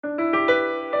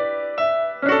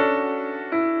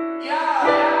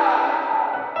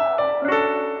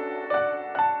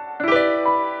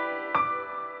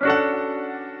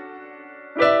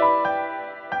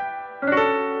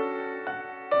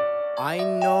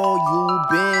know you've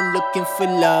been looking for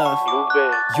love.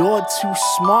 You're too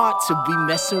smart to be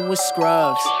messing with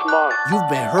scrubs. You've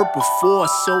been hurt before,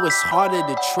 so it's harder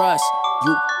to trust.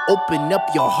 You open up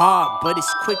your heart, but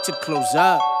it's quick to close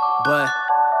up. But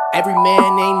every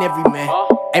man ain't every man.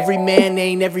 Every man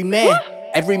ain't every man.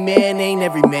 Every man ain't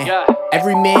every man.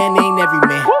 Every man ain't every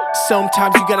man.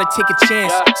 Sometimes you gotta take a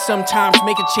chance. Sometimes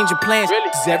make a change of plans.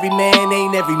 Cause every man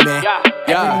ain't every man.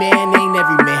 Every man ain't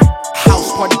every man.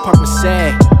 House party partner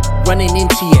sad, running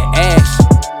into your ass.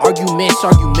 Arguments.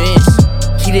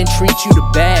 He didn't treat you the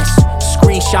best.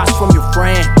 Screenshots from your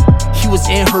friend. He was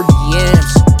in her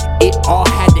DMs. It all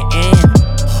had to end.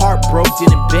 Heart broke,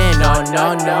 didn't bend.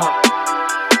 No.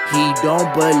 He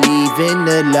don't believe in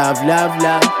the love.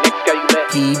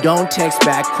 He don't text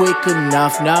back quick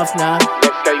enough.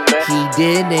 He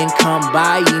didn't come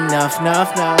by enough.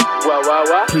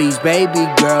 Please, baby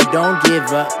girl, don't give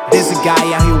up. There's a guy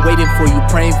out here waiting for you,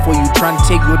 praying for you, trying to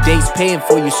take your days, paying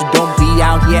for you. So don't be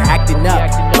out here acting up.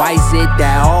 Why is it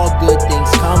that all good things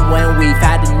come when we've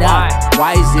had enough?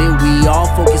 Why is it we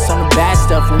all focus on the bad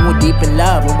stuff when we're deep in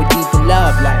love?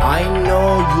 Like, I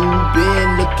know you've been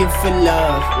looking for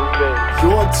love.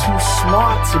 You're too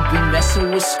smart to be messing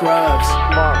with scrubs.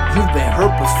 You've been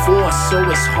hurt before, so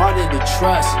it's harder to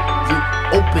trust. You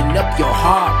open up your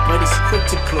heart, but it's quick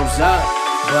to close up.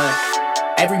 But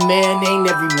every man ain't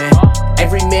every man.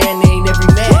 Every man ain't every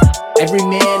man. Every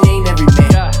man ain't every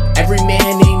man. Every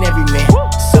man ain't every man.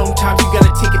 Sometimes you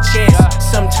gotta take a chance.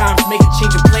 Sometimes make a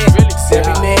change of plan. Cause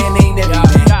every man ain't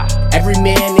every man. Every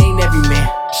man ain't every man.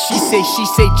 She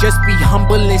say, just be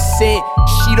humble and sit.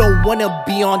 She don't wanna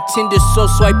be on Tinder, so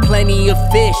swipe plenty of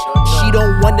fish. She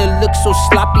don't wanna look so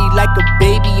sloppy like a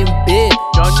baby in bed.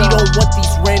 She don't want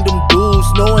these random dudes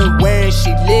knowing where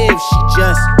she lives. She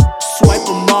just swipe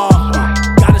them off,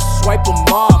 gotta swipe them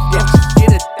off. Yeah, she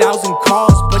get 1,000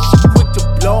 calls, but she quick to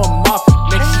blow them off.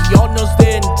 Man, she all knows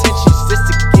their intentions just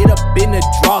to get up in the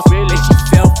draws. Man, she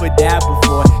fell for that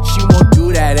before, she won't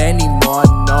do that anymore,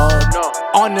 no.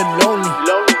 On the lonely,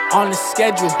 on the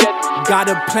schedule, got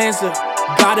her plans up,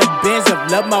 got her bands up.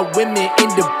 Love my women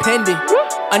independent.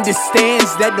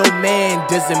 Understands that no man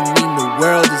doesn't mean the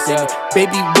world is in.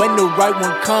 Baby, when the right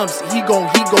one comes, he go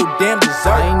damn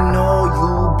deserve. I know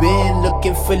you've been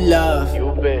looking for love.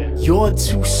 You're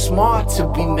too smart to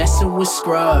be messing with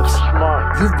scrubs.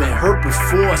 You've been hurt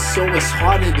before, so it's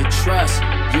harder to trust.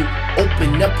 You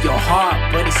open up your heart,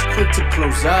 but it's quick to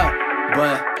close up.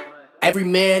 But every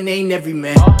man ain't every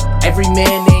man. Every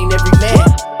man ain't every man.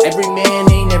 Every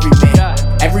man ain't every man.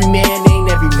 Every man ain't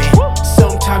every man.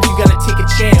 Sometimes you gotta take a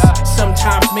chance.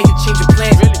 Sometimes make a change of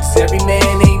plans. Cause every man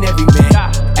ain't every man.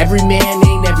 Every man ain't